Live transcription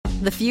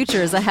The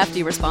future is a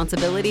hefty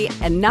responsibility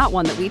and not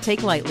one that we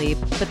take lightly,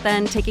 but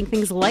then taking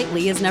things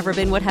lightly has never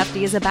been what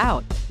Hefty is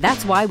about.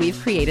 That's why we've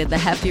created the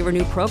Hefty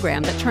Renew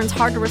program that turns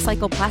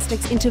hard-to-recycle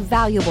plastics into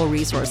valuable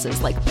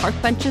resources like park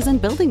benches and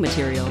building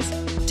materials.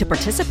 To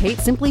participate,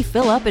 simply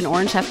fill up an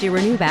orange Hefty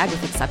Renew bag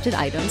with accepted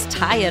items,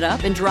 tie it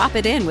up, and drop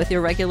it in with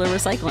your regular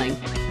recycling.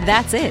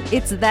 That's it.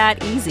 It's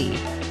that easy.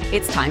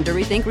 It's time to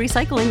rethink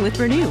recycling with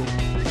Renew.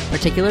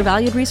 Particular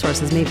valued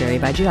resources may vary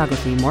by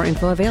geography. More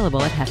info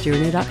available at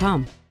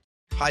heftyrenew.com.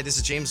 Hi, this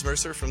is James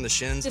Mercer from The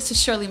Shins. This is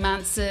Shirley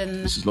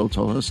Manson. This is Lo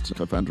Tolhurst,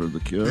 co-founder of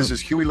The Cure. This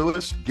is Huey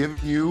Lewis, giving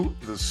you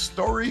the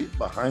story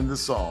behind the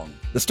song.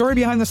 The Story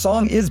Behind the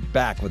Song is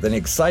back with an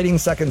exciting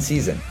second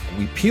season.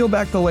 We peel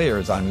back the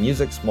layers on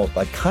music's most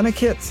iconic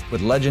hits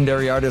with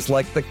legendary artists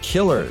like The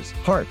Killers,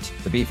 Heart,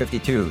 the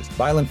B-52s,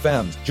 Violent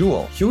Femmes,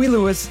 Jewel, Huey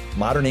Lewis,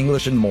 Modern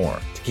English, and more.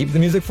 To keep the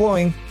music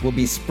flowing, we'll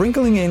be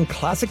sprinkling in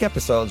classic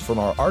episodes from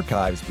our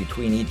archives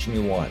between each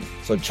new one.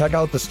 So check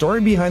out The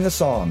Story Behind the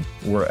Song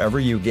wherever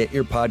you get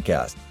your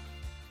podcast.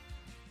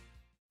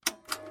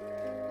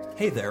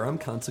 Hey there, I'm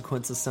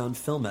Consequence of Sound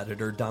film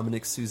editor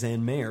Dominic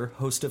Suzanne Mayer,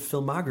 host of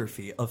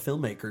Filmography, a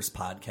filmmaker's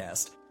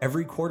podcast.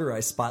 Every quarter I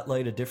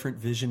spotlight a different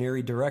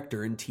visionary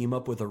director and team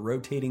up with a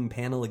rotating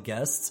panel of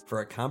guests for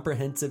a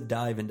comprehensive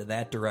dive into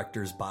that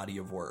director's body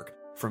of work.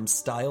 From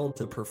style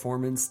to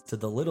performance to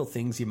the little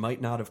things you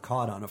might not have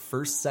caught on a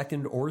first,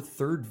 second, or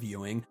third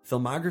viewing,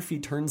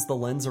 Filmography turns the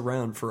lens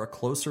around for a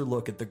closer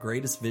look at the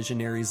greatest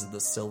visionaries of the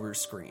silver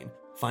screen.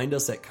 Find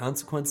us at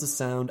Consequence of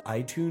Sound,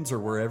 iTunes, or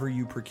wherever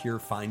you procure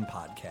fine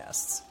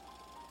podcasts.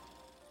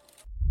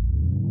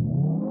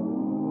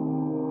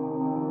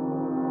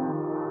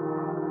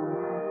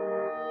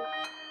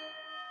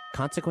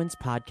 Consequence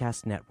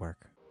Podcast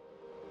Network.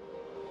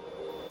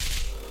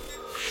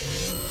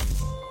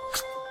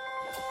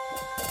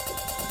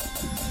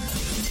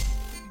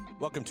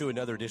 Welcome to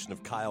another edition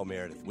of Kyle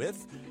Meredith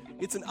With.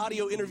 It's an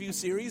audio interview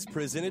series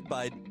presented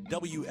by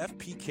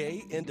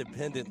WFPK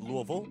Independent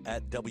Louisville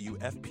at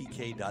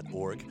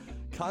WFPK.org,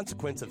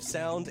 Consequence of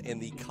Sound, and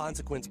the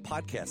Consequence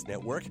Podcast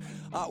Network.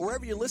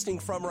 Wherever you're listening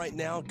from right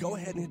now, go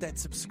ahead and hit that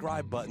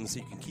subscribe button so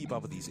you can keep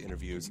up with these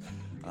interviews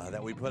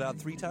that we put out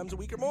 3 times a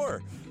week or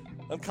more.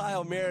 I'm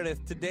Kyle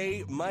Meredith.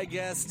 Today, my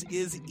guest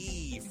is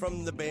E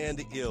from the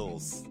band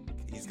Ills.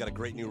 He's got a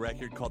great new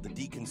record called The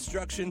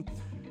Deconstruction.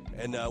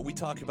 And we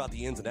talk about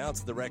the ins and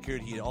outs of the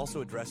record. He also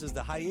addresses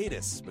the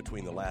hiatus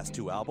between the last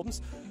 2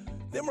 albums.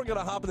 Then we're going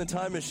to hop in the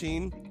time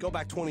machine, go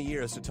back 20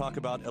 years to talk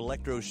about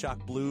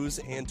Electroshock Blues,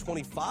 and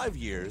 25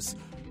 years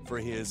for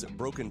his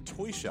Broken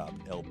Toy Shop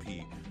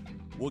LP.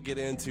 We'll get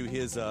into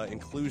his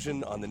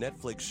inclusion on the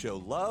Netflix show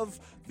Love,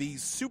 the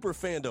super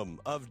fandom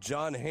of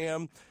Jon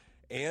Hamm,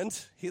 and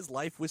his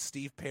life with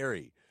Steve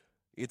Perry.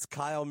 It's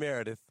Kyle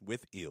Meredith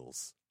with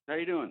Ills. How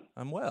you doing?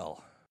 I'm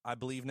well. I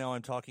believe now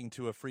I'm talking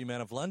to a free man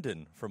of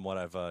London from what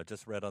I've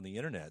just read on the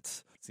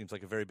internet. Seems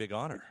like a very big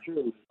honor. It's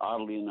true.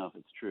 Oddly enough,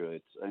 it's true.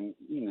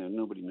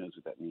 Nobody knows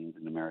what that means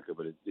in America,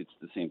 but it's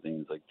the same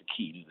thing as like the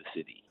key to the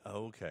city.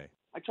 Oh, okay.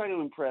 I try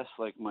to impress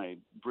like my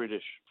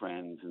British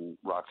friends and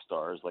rock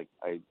stars. Like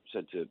I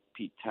said to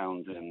Pete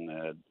Townsend,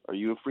 "Are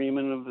you a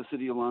freeman of the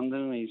city of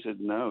London?" And he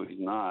said, "No, he's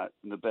not."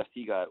 And the best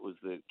he got was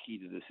the key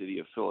to the city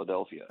of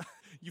Philadelphia.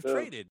 You've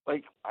traded.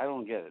 Like I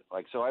don't get it.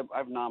 Like so,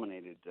 I've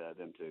nominated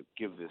them to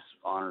give this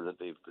honor that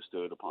they've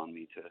bestowed upon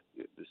me to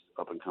this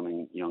up and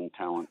coming young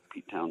talent,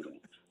 Pete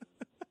Townsend.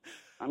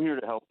 I'm here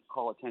to help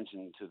call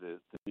attention to the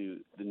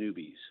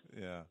newbies.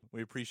 Yeah,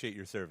 we appreciate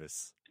your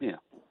service. Yeah.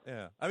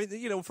 Yeah. I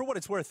mean, for what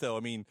it's worth, though, I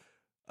mean,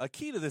 a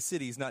key to the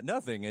city is not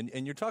nothing.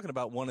 And you're talking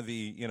about one of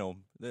the,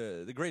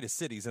 the greatest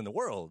cities in the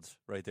world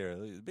right there,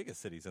 the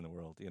biggest cities in the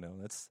world.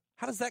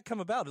 How does that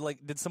come about?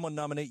 Like, did someone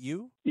nominate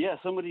you? Yeah,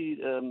 somebody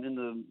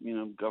in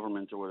the,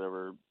 government or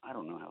whatever. I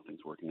don't know how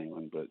things work in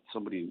England, but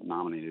somebody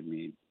nominated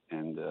me.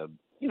 And,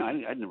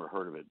 I'd never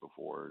heard of it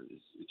before.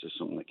 It's just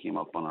something that came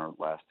up on our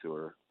last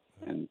tour.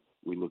 And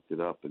we looked it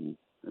up, and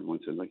everyone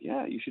said, like,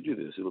 yeah, you should do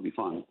this. It'll be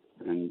fun.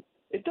 And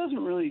it doesn't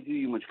really do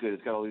you much good.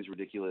 It's got all these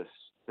ridiculous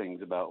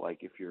things about, like,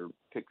 if you're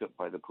picked up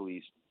by the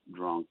police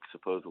drunk,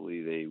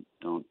 supposedly they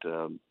don't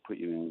put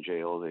you in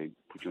jail. They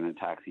put you in a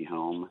taxi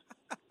home.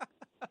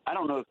 I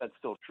don't know if that's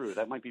still true.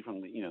 That might be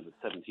from the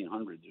 1700s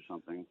or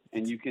something.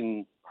 And you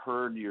can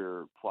herd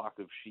your flock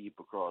of sheep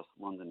across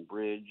London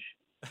Bridge.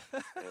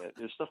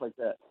 There's stuff like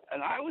that.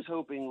 And I was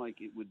hoping, like,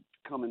 it would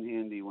come in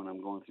handy when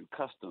I'm going through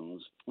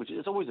customs, which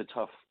is always a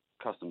tough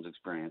customs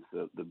experience,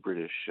 the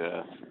British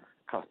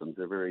customs.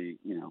 They're very,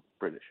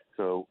 British.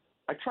 So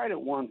I tried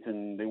it once,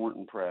 and they weren't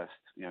impressed.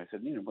 I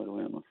said, by the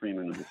way, I'm a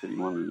freeman of the city of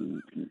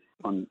London.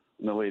 And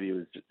the lady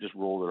was just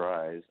rolled her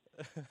eyes.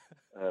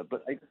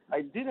 But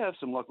I did have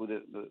some luck with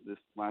it this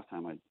last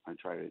time I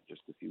tried it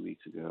just a few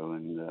weeks ago,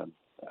 and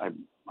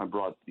I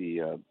brought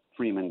the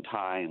Freeman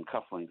tie and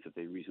cufflinks that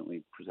they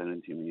recently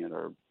presented to me at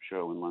our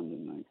show in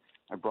London.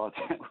 I brought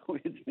that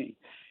with me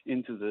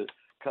into the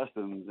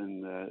customs,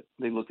 and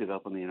they looked it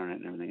up on the internet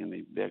and everything,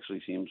 and they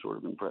actually seem sort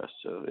of impressed.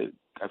 So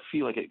I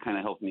feel like it kind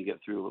of helped me get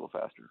through a little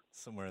faster.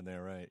 Somewhere in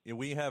there, right? Yeah,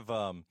 we have.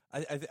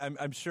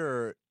 I'm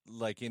sure,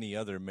 like any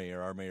other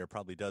mayor, our mayor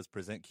probably does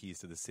present keys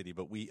to the city.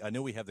 But I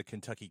know we have the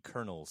Kentucky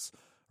Colonels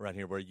around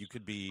here, where you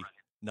could be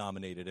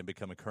nominated and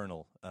become a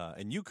colonel,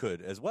 and you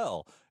could as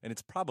well. And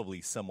it's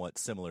probably somewhat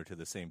similar to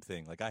the same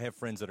thing. Like, I have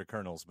friends that are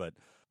colonels, but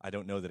I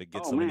don't know that it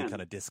gets them any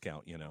kind of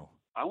discount.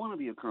 I want to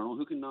be a colonel.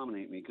 Who can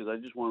nominate me? Because I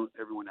just want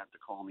everyone to have to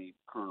call me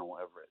Colonel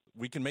Everett.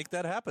 We can make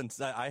that happen.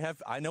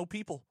 I know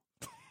people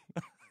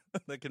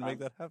that can make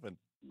that happen.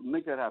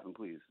 Make that happen,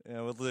 please.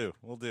 Yeah, we'll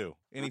do.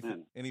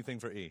 Anything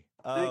for E.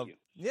 Thank you.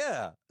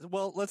 Yeah.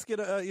 Well, let's get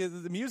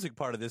the music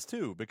part of this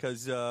too,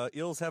 because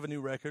Ills have a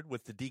new record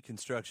with the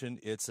Deconstruction.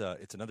 It's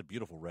another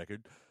beautiful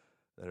record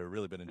that I've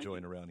really been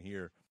enjoying around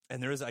here.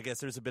 And I guess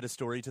there's a bit of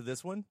story to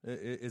this one.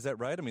 Is that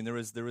right? I mean, there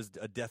was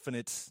a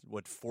definite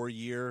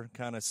 4-year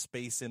kind of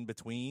space in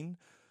between,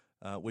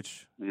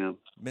 which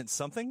meant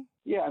something.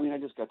 Yeah, I mean, I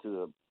just got to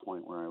the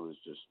point where I was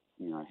just,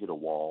 I hit a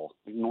wall.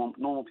 Like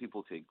normal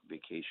people take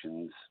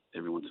vacations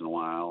every once in a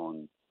while,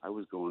 and I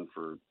was going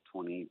for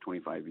 20,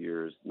 25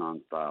 years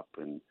nonstop,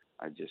 and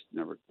I just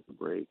never took a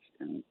break.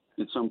 And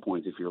at some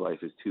point, if your life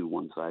is too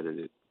one-sided,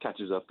 it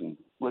catches up and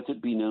lets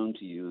it be known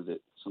to you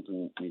that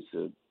something needs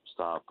to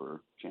stop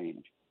or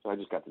change. So I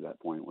just got to that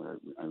point where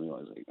I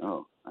realized,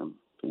 I've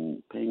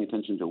been paying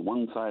attention to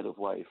one side of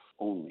life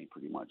only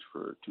pretty much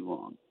for too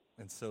long.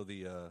 And so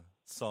the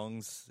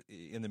songs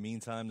in the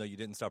meantime, though, you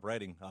didn't stop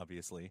writing,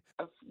 obviously.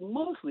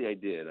 Mostly I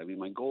did. I mean,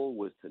 my goal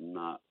was to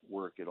not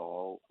work at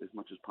all as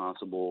much as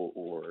possible,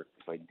 or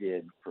if I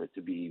did, for it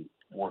to be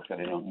work that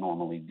I don't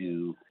normally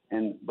do.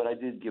 But I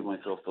did give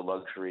myself the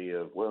luxury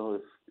of,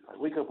 if I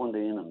wake up one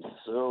day and I'm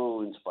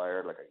so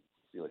inspired, like I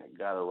feel like I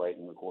got to write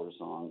and record a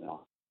song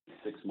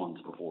 6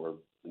 months before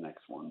the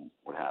next one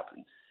would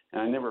happen.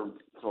 And I never,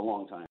 for a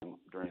long time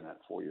during that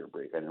 4-year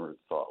break, I never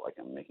thought like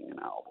I'm making an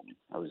album.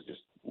 I was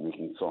just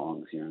making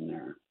songs here and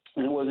there.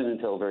 And it wasn't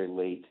until very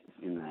late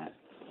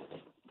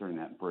during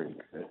that break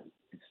that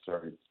it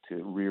started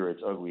to rear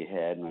its ugly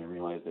head, and I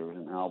realized there was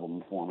an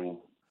album forming.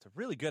 It's a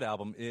really good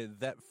album.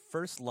 That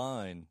first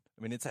line,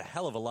 I mean, it's a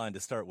hell of a line to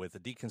start with. The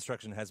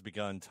deconstruction has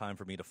begun, time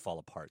for me to fall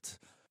apart.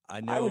 I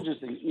know. I was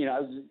just, I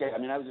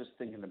was just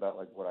thinking about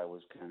like what I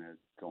was kind of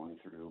going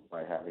through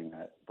by having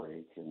that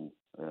break, and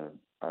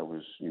I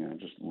was,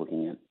 just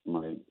looking at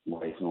my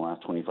life in the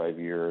last 25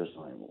 years.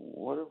 Like,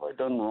 what have I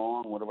done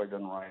wrong? What have I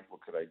done right?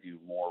 What could I do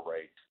more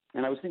right?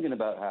 And I was thinking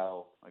about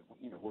how, like,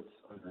 what's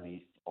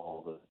underneath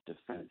all the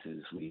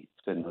defenses we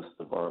spend most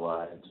of our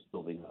lives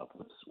building up.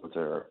 What's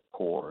our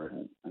core?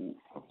 And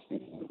I was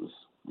thinking it was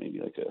maybe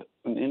like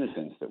an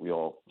innocence that we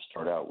all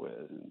start out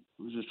with. And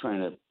I was just trying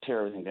to tear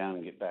everything down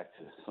and get back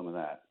to some of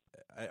that.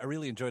 I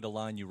really enjoyed a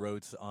line you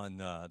wrote on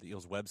the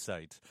Eels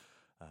website,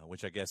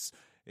 which I guess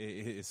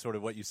is sort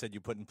of what you said you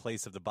put in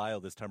place of the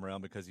bio this time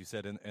around, because you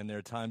said, and there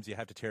are times you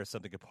have to tear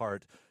something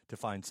apart to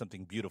find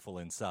something beautiful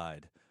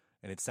inside.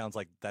 And it sounds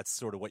like that's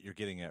sort of what you're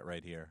getting at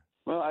right here.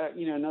 Well,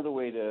 another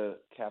way to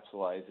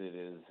capsulize it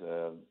is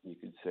you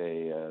could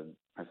say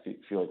I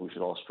feel like we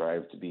should all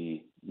strive to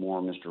be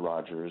more Mr.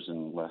 Rogers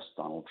and less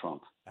Donald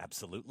Trump.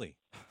 Absolutely.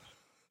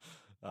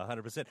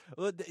 100%.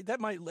 Well, that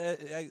might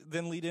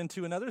then lead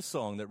into another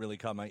song that really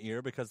caught my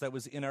ear, because that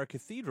was In Our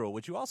Cathedral,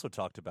 which you also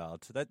talked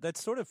about. That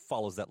sort of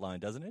follows that line,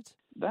 doesn't it?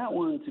 That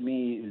one, to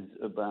me, is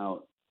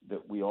about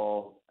that we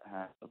all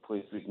have a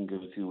place we can go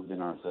to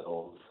within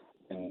ourselves.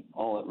 And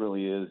all it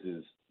really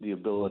is the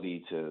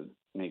ability to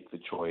make the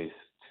choice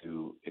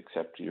to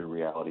accept your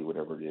reality,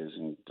 whatever it is,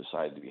 and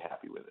decide to be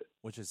happy with it.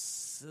 Which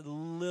is a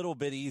little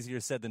bit easier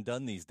said than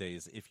done these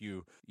days if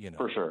you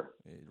For sure.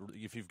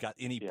 If you've got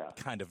any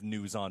kind of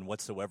news on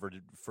whatsoever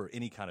for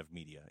any kind of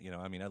media.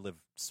 I mean, I live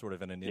sort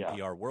of in an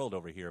NPR world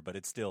over here, but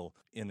it's still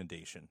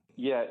inundation.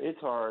 Yeah,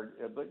 it's hard.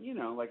 But,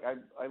 like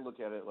I look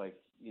at it like,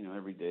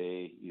 every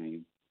day,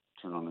 you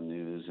turn on the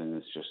news and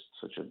it's just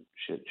such a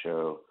shit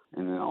show.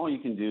 And then all you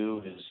can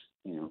do is,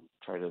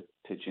 try to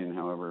pitch in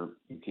however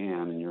you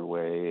can in your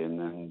way, and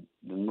then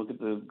look at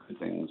the good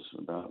things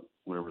about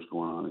whatever's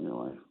going on in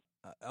your life.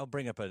 I'll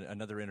bring up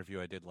another interview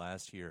I did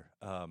last year.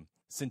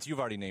 Since you've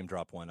already name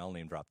dropped one, I'll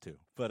name drop two.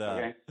 But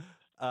okay.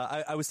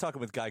 I was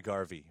talking with Guy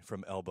Garvey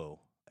from Elbow,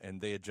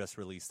 and they had just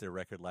released their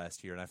record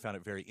last year, and I found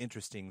it very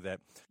interesting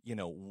that,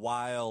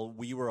 while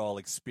we were all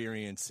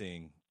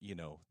experiencing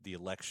the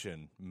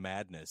election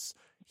madness,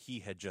 he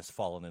had just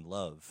fallen in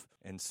love.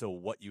 And so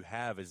what you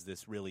have is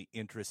this really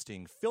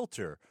interesting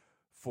filter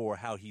for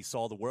how he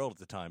saw the world at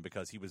the time,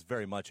 because he was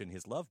very much in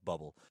his love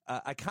bubble.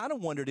 I kind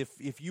of wondered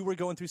if you were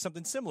going through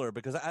something similar,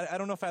 because I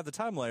don't know if I have the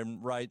timeline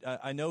right.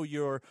 I know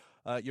you're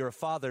a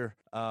father,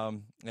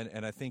 and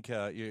I think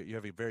you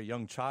have a very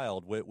young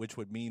child, which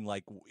would mean,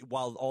 like,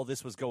 while all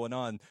this was going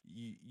on,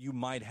 you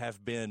might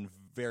have been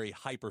very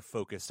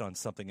hyper-focused on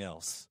something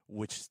else,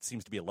 which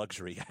seems to be a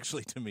luxury,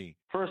 actually, to me.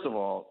 First of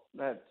all,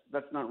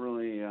 that's not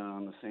really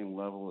on the same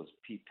level as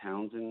Pete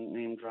Townsend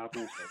name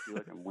dropping, so I feel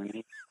like I'm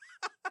winning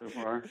so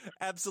far.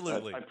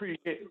 Absolutely. I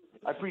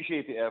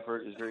appreciate the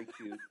effort. It's very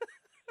cute.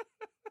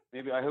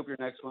 Maybe I hope your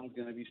next one's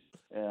going to be.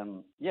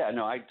 Yeah,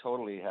 no, I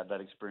totally had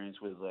that experience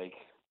with like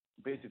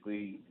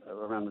basically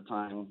around the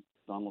time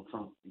Donald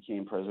Trump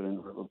became president,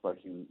 or it looked like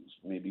he was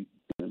maybe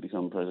going to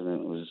become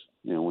president. Was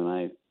when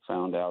I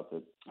found out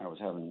that I was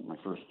having my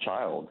first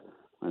child,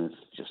 and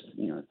it's just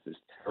it's this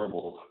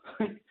terrible.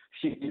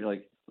 You're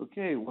like,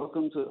 okay,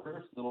 welcome to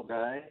Earth, little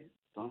guy.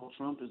 Donald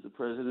Trump is the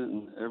president,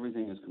 and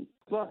everything is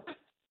complete.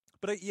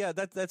 But yeah,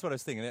 that's what I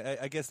was thinking.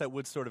 I guess that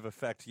would sort of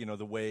affect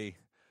the way.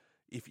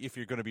 If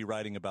you're going to be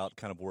writing about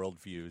kind of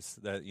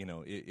worldviews, that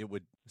it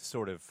would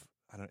sort of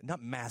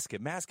not mask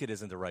it. Mask it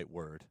isn't the right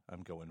word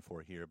I'm going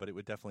for here, but it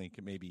would definitely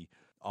maybe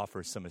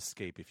offer some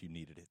escape if you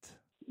needed it.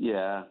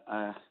 Yeah,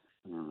 I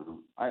don't know.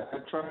 I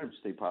try to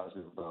stay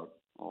positive about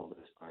all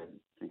this by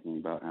thinking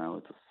about how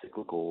it's a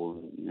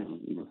cyclical,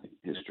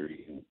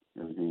 history and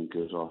everything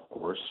goes off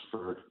course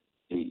for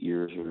 8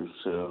 years or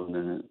so, and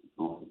then it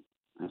all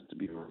has to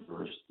be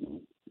reversed.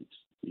 And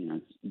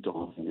it's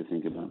daunting to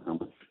think about how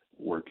much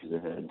work is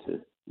ahead to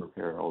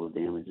repair all the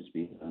damage that's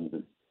being done.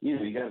 But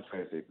you got to try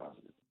to stay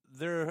positive.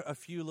 There are a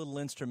few little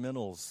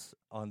instrumentals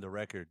on the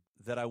record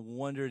that I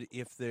wondered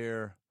if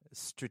they're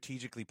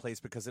strategically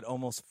placed, because it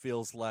almost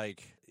feels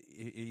like,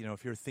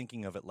 if you're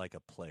thinking of it like a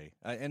play.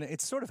 And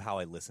it's sort of how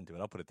I listen to it.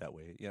 I'll put it that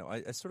way.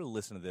 I sort of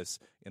listen to this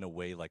in a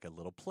way like a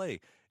little play.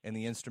 And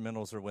the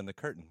instrumentals are when the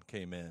curtain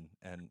came in,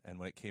 and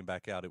when it came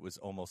back out, it was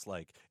almost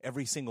like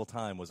every single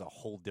time was a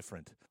whole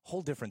different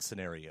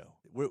scenario.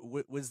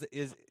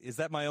 Is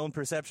that my own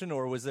perception,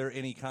 or was there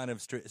any kind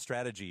of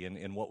strategy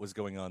in what was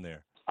going on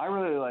there? I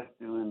really like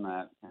doing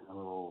that kind of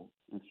little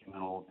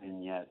instrumental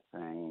vignette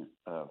thing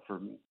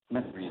for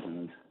many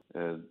reasons.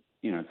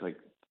 It's like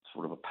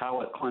sort of a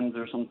palate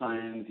cleanser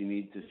sometimes. You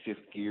need to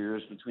shift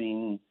gears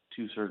between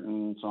two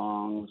certain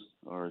songs,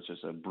 or it's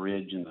just a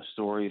bridge in the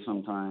story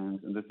sometimes.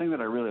 And the thing that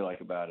I really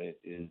like about it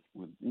is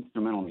with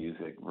instrumental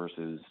music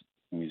versus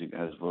music that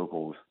has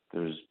vocals,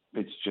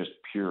 it's just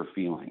pure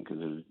feeling,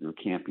 because there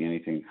can't be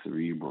anything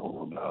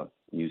cerebral about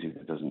music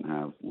that doesn't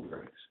have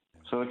lyrics.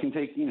 So it can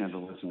take, the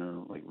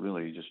listener like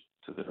really just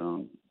to their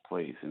own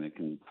place, and it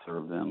can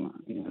serve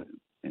them,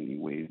 any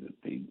way that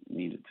they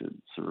need it to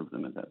serve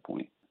them at that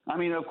point. I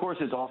mean, of course,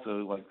 it's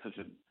also like such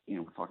a,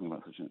 we're talking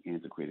about such an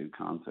antiquated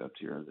concept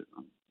here that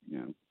I'm,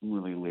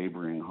 really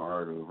laboring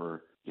hard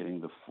over getting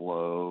the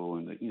flow,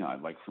 and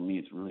like for me,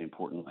 it's really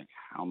important, like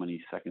how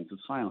many seconds of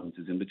silence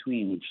is in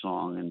between each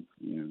song,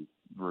 and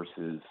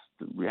versus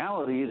the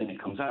reality. Then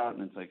it comes out,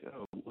 and it's like,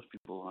 oh, most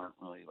people aren't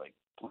really like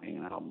playing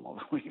an album all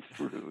the way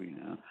through,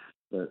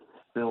 But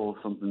still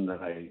something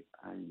that I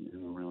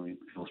really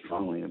feel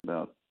strongly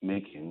about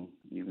making,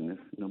 even if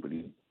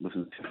nobody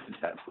listens to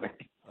it that way.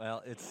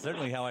 Well, it's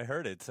certainly how I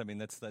heard it. I mean,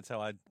 that's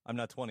how I'm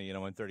not 20,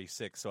 I'm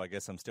 36, so I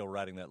guess I'm still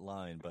riding that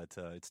line, but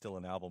it's still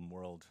an album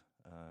world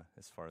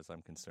as far as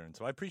I'm concerned.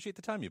 So I appreciate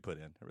the time you put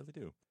in. I really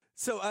do.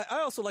 So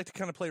I also like to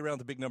kind of play around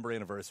the big number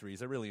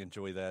anniversaries. I really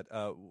enjoy that.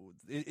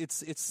 It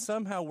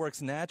somehow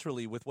works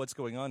naturally with what's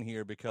going on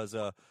here, because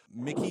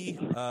Mickey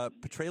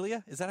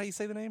Petralia, is that how you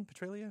say the name?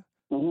 Petralia?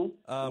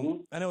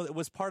 Mm-hmm. I know it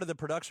was part of the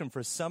production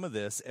for some of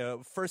this.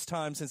 First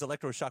time since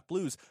Electroshock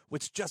Blues,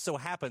 which just so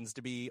happens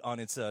to be on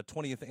its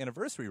 20th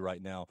anniversary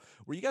right now.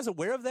 Were you guys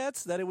aware of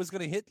that it was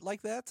going to hit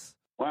like that?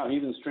 Wow,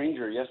 even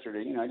stranger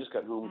yesterday. I just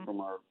got home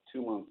from our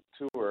 2-month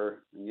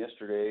tour, and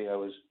yesterday I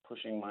was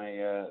pushing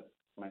my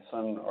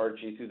son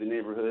Archie through the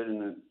neighborhood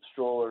in a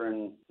stroller,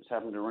 and just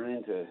happened to run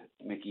into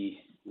Mickey,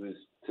 who was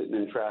sitting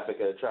in traffic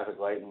at a traffic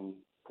light, and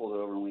pulled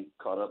over, and we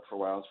caught up for a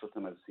while. It's the first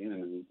time I've seen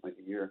him in like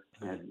a year.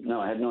 I had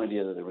no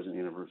idea that there was an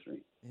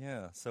anniversary.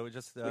 Yeah, so it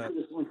just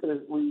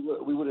we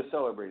would have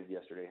celebrated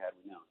yesterday had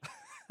we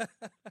known.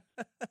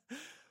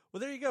 Well,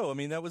 there you go. I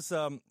mean, that was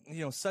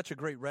such a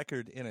great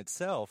record in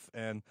itself,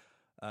 and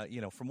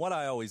from what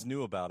I always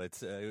knew about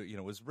it,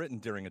 it was written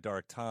during a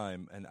dark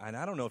time, and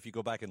I don't know if you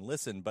go back and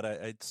listen, but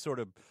I sort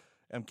of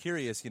I'm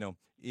curious,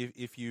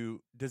 if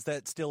you, does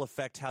that still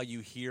affect how you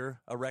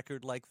hear a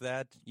record like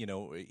that,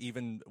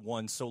 even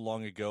one so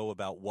long ago,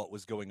 about what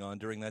was going on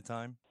during that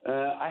time?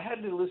 I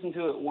had to listen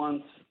to it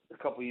once a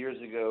couple years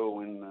ago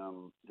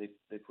when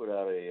they put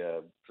out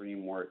a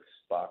DreamWorks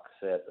box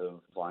set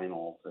of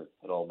vinyl that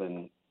had all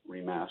been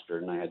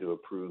remastered, and I had to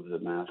approve the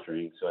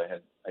mastering, so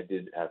I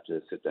did have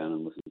to sit down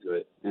and listen to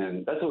it,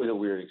 and that's always a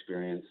weird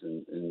experience,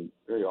 and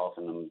very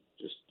often I'm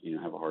just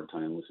have a hard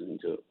time listening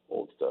to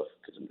old stuff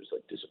because I'm just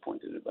like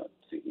disappointed about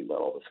thinking about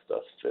all the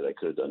stuff that I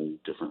could have done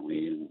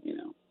differently, and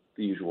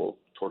the usual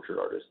tortured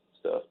artist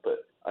stuff.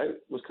 But I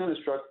was kind of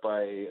struck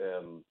by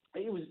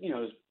it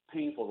was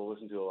painful to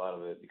listen to a lot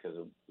of it because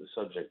of the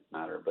subject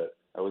matter, but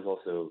I was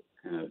also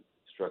kind of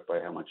struck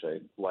by how much I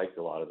liked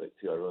a lot of it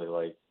too. I really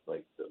liked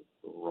the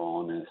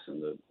rawness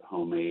and the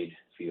homemade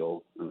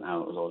feel, and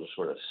how it was all just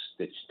sort of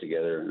stitched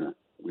together in a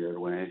weird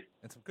way.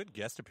 And some good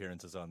guest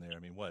appearances on there. I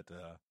mean,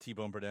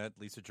 T-Bone Burnett,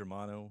 Lisa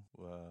Germano,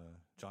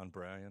 John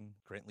Bryan,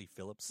 Grantley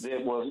Phillips.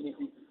 It was,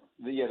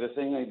 the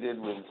thing I did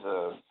with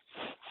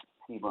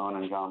T-Bone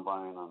and John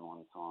Bryan on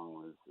one song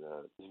was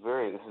this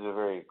is a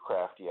very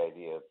crafty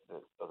idea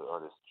that other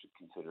artists should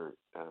consider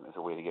as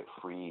a way to get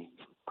free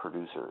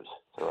producers.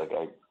 So like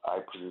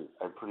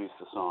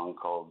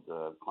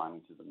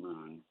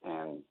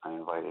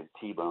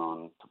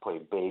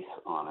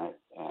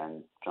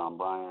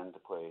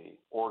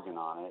organ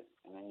on it,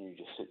 and then you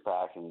just sit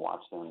back and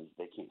watch them.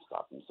 They can't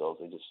stop themselves.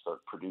 They just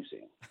start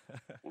producing.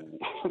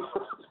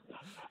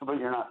 But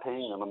you're not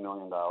paying them $1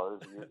 million.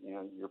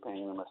 You're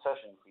paying them a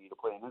session fee to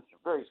play an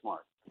instrument. Very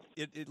smart.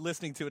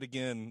 Listening to it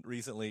again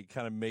recently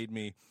kind of made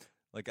me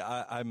like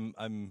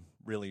I'm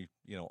really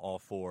all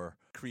for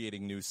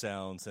creating new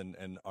sounds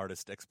and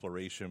artist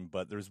exploration,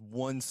 but there's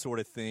one sort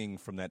of thing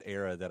from that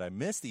era that I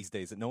miss these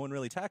days that no one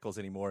really tackles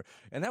anymore,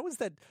 and that was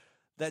that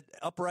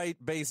upright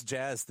bass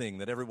jazz thing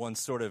that everyone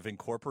sort of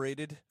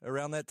incorporated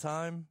around that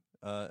time.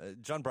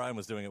 John Bryan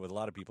was doing it with a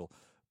lot of people,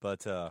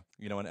 but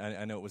and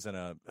I know it was in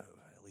at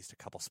least a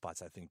couple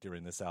spots, I think,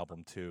 during this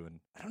album too.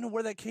 And I don't know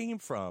where that came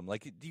from.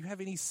 Like, do you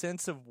have any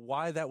sense of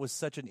why that was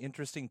such an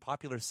interesting,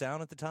 popular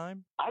sound at the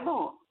time? I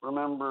don't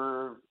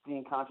remember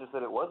being conscious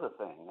that it was a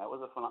thing. That was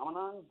a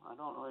phenomenon. I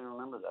don't really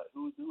remember that.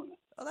 Who was doing it?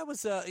 Oh, that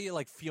was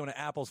like Fiona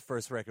Apple's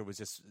first record was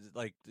just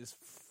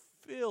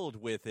filled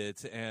with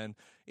it, and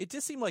it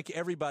just seemed like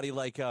everybody,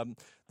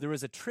 there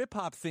was a trip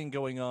hop thing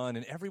going on,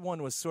 and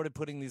everyone was sort of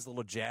putting these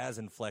little jazz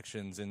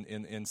inflections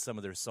in some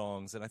of their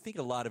songs, and I think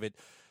a lot of it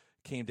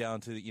came down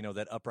to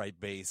that upright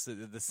bass,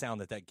 the sound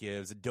that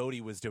gives.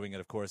 Dodie was doing it,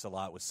 of course, a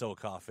lot with soul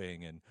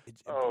coughing, and it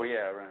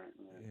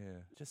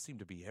just seemed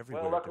to be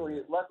everywhere. Well,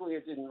 luckily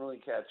it didn't really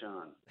catch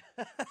on.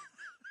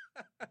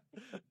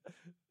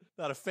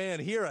 Not a fan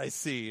here, I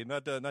see.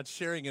 Not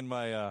sharing in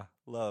my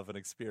love and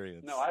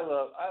experience. No, I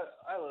love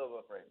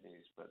upright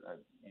bass, but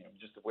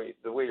just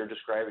the way you're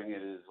describing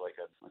it is like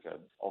a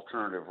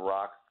alternative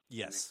rock.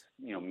 Yes.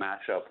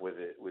 Match up with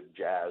it with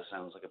jazz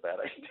sounds like a bad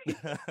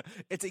idea.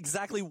 It's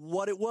exactly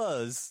what it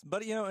was,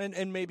 but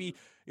and maybe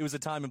it was a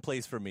time and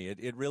place for me.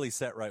 It really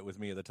set right with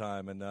me at the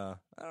time, and I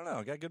don't know,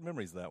 I got good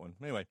memories of that one.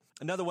 Anyway,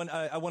 another one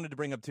I wanted to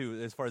bring up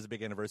too, as far as the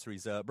big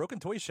anniversaries. Broken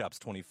Toy Shop's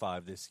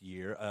 25 this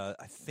year.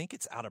 I think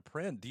it's out of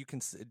print.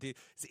 Does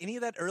any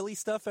of that early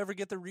stuff ever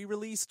get the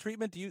re-release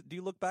treatment? Do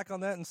you look back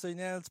on that and say,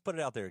 let's put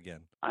it out there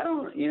again? I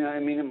don't.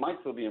 It might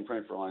still be in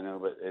print for all I know,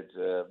 but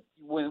it's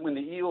when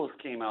the Eels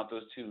came out,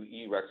 those two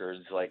E records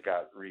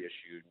got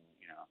reissued.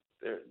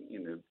 They're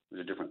it was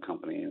a different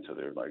company, and so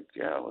they're like,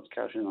 yeah, let's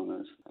cash in on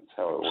this. That's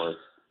how it works.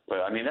 But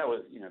that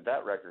was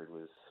that record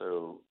was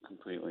so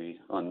completely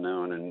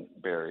unknown and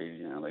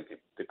buried.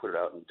 They put it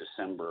out in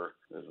December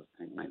of I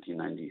think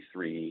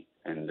 1993,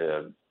 and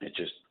it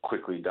just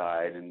quickly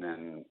died. And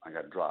then I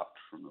got dropped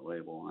from the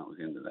label, and that was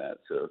the end of that.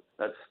 So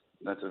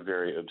that's a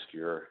very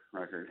obscure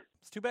record.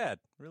 It's too bad.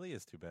 It really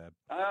is too bad.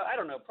 I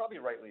don't know. Probably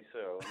rightly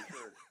so. I'm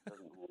sure it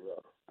doesn't hold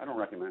up. I don't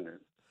recommend it.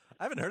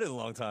 I haven't heard it in a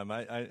long time.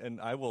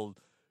 I will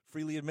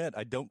freely admit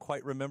I don't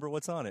quite remember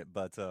what's on it,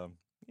 but I'm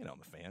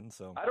a fan.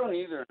 So I don't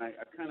either, and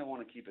I kind of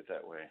want to keep it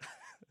that way.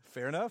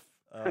 Fair enough.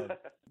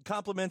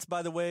 Compliments,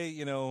 by the way.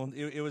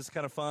 It was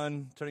kind of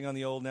fun turning on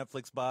the old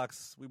Netflix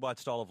box. We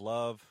watched all of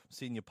Love,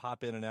 seeing you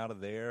pop in and out of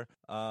there.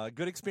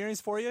 Good experience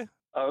for you?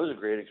 Oh, it was a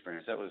great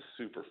experience. That was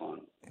super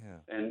fun. Yeah.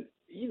 And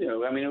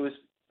it was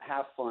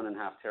half fun and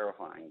half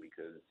terrifying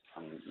because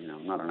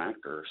I'm not an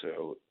actor,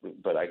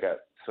 but I got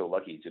so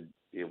lucky to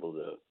be able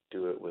to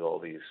do it with all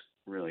these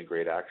really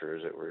great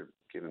actors that were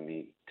giving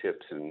me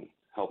tips and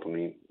helping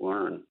me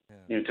learn.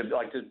 Yeah.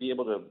 To be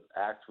able to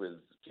act with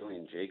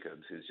Gillian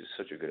Jacobs, who's just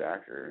such a good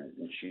actor,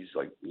 and she's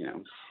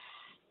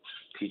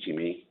teaching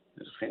me.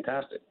 It's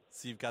fantastic.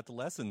 So you've got the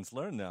lessons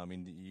learned now. I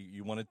mean,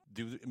 you want to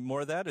do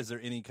more of that? Is there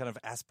any kind of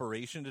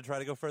aspiration to try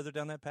to go further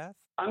down that path?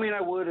 I mean,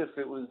 I would if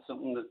it was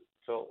something that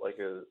felt like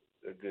a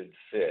good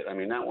fit. I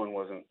mean, that one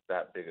wasn't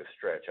that big a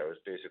stretch. I was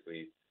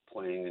basically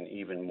playing an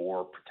even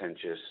more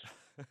pretentious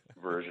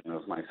version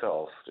of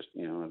myself, just,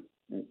 a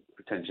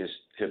pretentious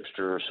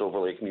hipster Silver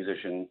Lake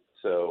musician.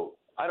 So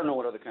I don't know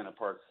what other kind of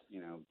parts,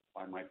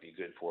 I might be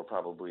good for.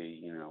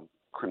 Probably,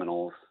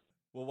 criminals.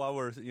 Well, while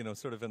we're,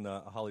 sort of in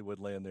the Hollywood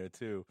land there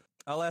too,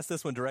 I'll ask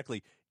this one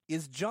directly.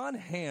 Is Jon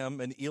Hamm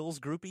an Eels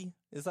groupie?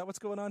 Is that what's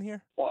going on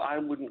here? Well, I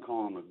wouldn't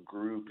call him a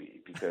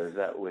groupie because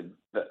that would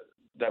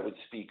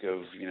speak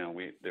of,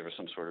 there was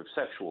some sort of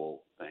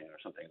sexual thing or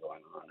something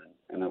going on.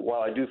 And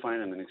while I do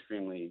find him an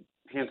extremely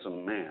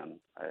handsome man,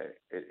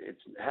 it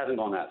hasn't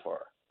gone that far.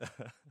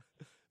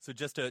 So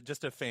just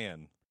a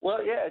fan.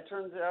 Well, yeah, it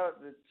turns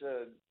out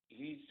that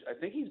I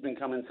think he's been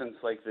coming since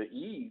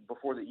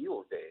before the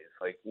Eels days.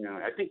 I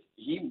think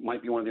he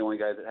might be one of the only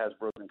guys that has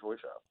Broken Toy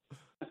Shop.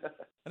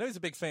 I know he's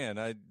a big fan.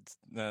 I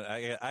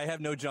have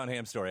no Jon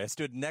Hamm story. I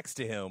stood next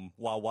to him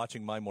while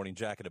watching My Morning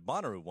Jacket at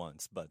Bonnaroo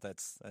once, but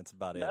that's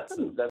about it.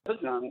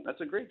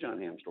 That's a great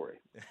Jon Hamm story.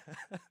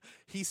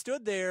 He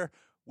stood there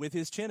with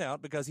his chin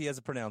out because he has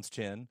a pronounced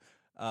chin,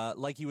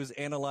 like he was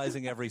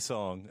analyzing every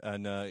song,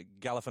 and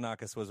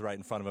Galifianakis was right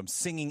in front of him,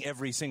 singing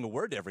every single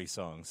word to every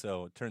song.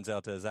 So it turns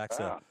out Zach's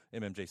a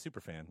MMJ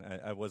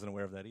superfan. I wasn't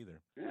aware of that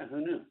either. Yeah, who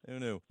knew? Who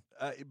knew?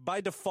 By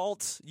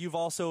default, you've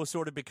also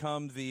sort of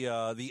become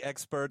the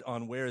expert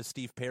on where is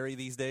Steve Perry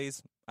these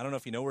days. I don't know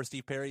if you know where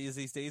Steve Perry is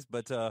these days,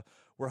 but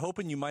we're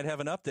hoping you might have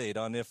an update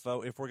on if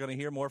we're going to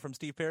hear more from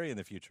Steve Perry in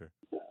the future.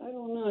 I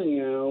don't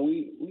know.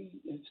 We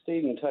have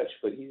stayed in touch,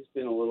 but he's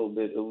been a little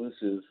bit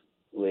elusive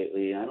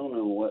lately. I don't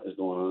know what is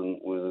going on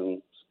with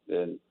him.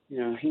 that,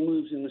 he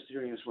moves in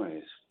mysterious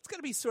ways. It's got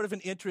to be sort of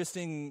an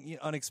interesting,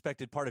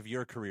 unexpected part of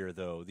your career,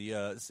 though.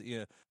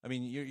 You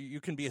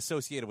can be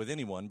associated with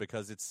anyone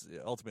because it's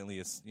ultimately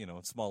a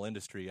small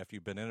industry after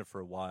you've been in it for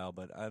a while.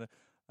 But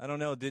I don't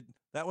know.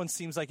 That one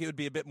seems like it would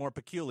be a bit more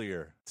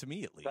peculiar to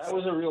me, at least. That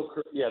was a real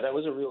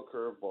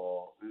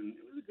curveball, and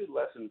it was a good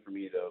lesson for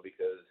me though,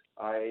 because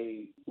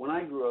when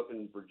I grew up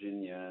in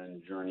Virginia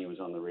and Journey was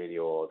on the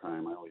radio all the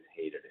time, I always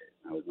hated it.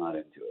 I was not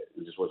into it.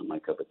 It just wasn't my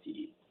cup of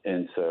tea.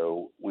 And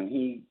so when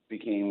he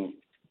became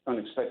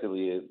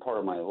unexpectedly a part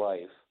of my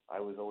life, I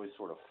was always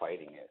sort of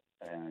fighting it.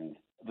 And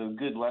the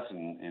good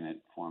lesson in it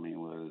for me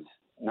was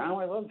now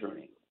I love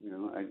Journey.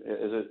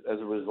 As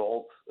a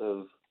result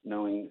of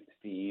knowing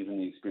Steve and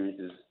the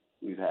experiences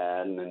we've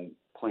had, and then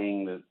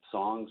playing the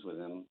songs with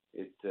him,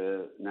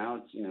 now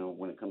it's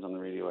when it comes on the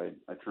radio,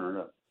 I turn it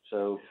up.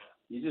 So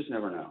you just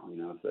never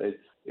know.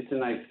 It's a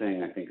nice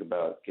thing, I think,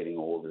 about getting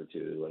older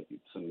too. Like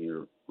some of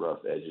your rough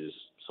edges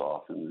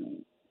soften,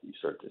 and you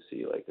start to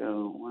see like,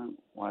 oh,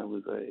 why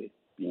was I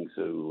being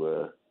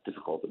so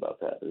difficult about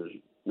that? There's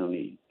no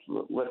need.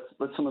 Let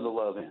some of the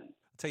love in.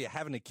 I'll tell you,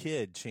 having a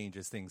kid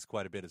changes things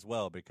quite a bit as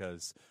well,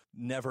 because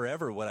never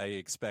ever would I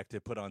expect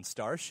to put on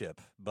Starship.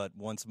 But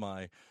once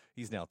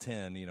he's now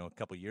 10, a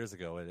couple of years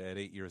ago, at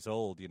 8 years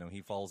old,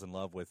 he falls in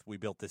love with We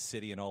Built This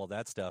City and all of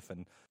that stuff.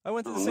 And I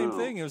went through the same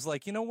thing. It was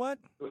like, you know what?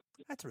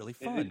 That's really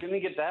fun. Is it going to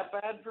get that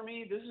bad for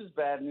me? This is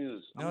bad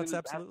news. No, it's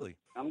absolutely.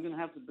 I'm going to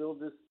have to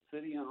build this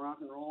city on rock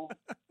and roll.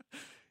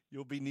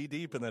 You'll be knee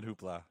deep in that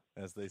hoopla,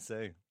 as they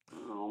say.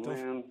 Oh,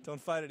 man.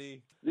 Don't fight it,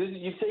 E.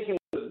 You've taken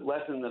the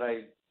lesson that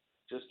I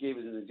just gave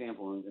as an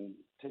example and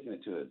taken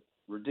it to a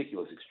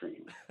ridiculous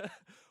extreme.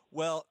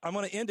 Well, I'm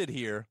going to end it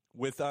here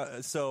with,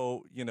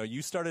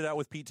 you started out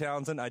with Pete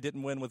Townsend. I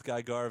didn't win with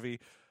Guy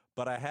Garvey,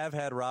 but I have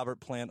had Robert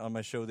Plant on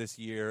my show this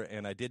year,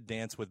 and I did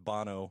dance with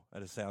Bono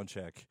at a sound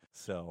check.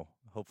 So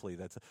hopefully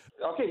that's...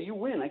 Okay, you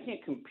win. I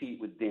can't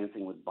compete with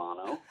dancing with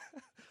Bono.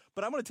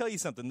 But I'm going to tell you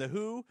something. The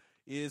Who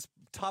is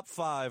top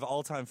 5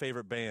 all-time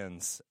favorite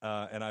bands,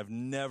 and I've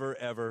never,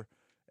 ever,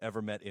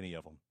 ever met any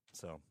of them.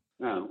 So...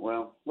 Oh,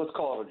 well, let's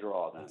call it a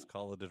draw then. Let's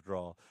call it a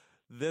draw.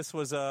 This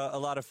was a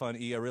lot of fun,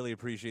 E. I really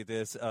appreciate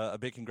this. A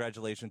big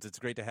congratulations. It's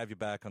great to have you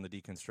back on the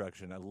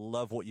Deconstruction. I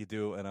love what you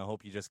do, and I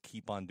hope you just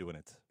keep on doing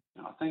it.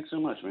 Oh, thanks so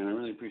much, man. I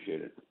really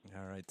appreciate it.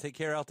 All right. Take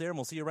care out there, and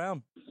we'll see you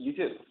around. You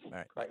too. All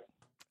right. Bye.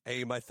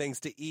 Hey, my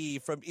thanks to E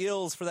from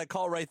Eels for that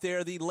call right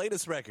there. The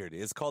latest record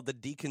is called The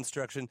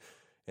Deconstruction,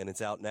 and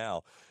it's out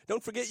now.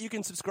 Don't forget you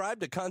can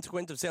subscribe to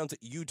Consequence of Sound's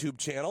YouTube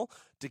channel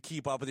to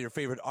keep up with your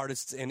favorite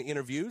artists and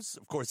interviews.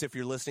 Of course, if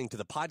you're listening to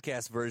the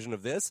podcast version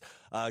of this,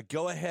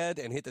 go ahead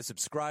and hit the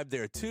subscribe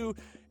there too,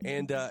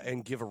 and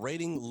give a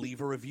rating, leave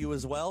a review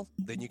as well.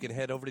 Then you can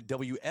head over to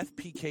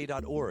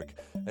WFPK.org.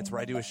 That's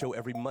where I do a show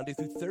every Monday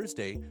through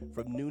Thursday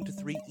from noon to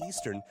 3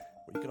 Eastern,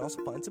 where you can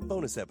also find some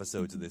bonus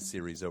episodes of this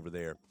series over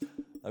there.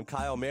 I'm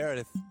Kyle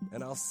Meredith,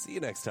 and I'll see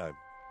you next time.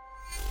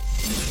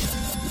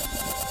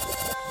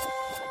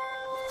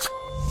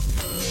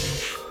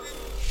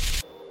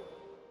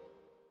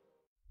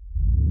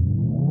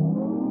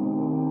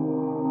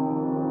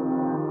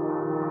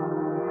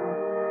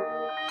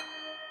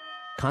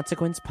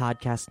 Consequence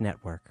Podcast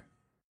Network.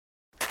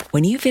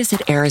 When you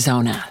visit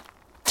Arizona,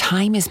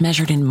 time is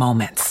measured in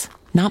moments,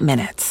 not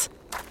minutes.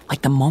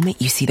 Like the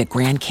moment you see the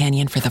Grand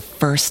Canyon for the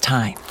first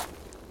time.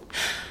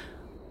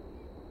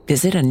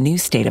 Visit a new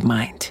state of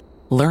mind.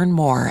 Learn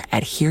more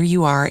at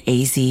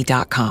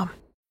hereyouareaz.com.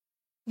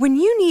 When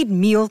you need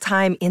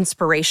mealtime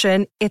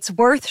inspiration, it's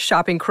worth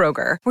shopping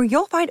Kroger, where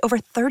you'll find over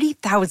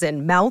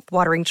 30,000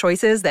 mouth-watering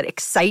choices that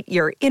excite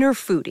your inner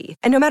foodie.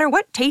 And no matter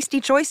what tasty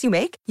choice you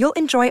make, you'll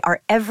enjoy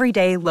our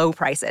everyday low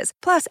prices,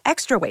 plus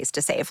extra ways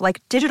to save,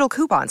 like digital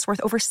coupons worth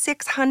over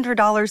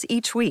 $600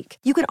 each week.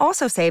 You can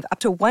also save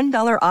up to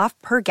 $1 off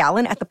per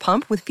gallon at the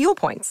pump with fuel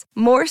points.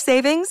 More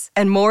savings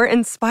and more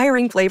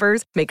inspiring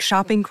flavors make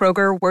shopping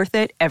Kroger worth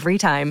it every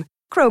time.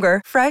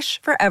 Kroger,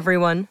 fresh for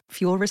everyone.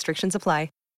 Fuel restrictions apply.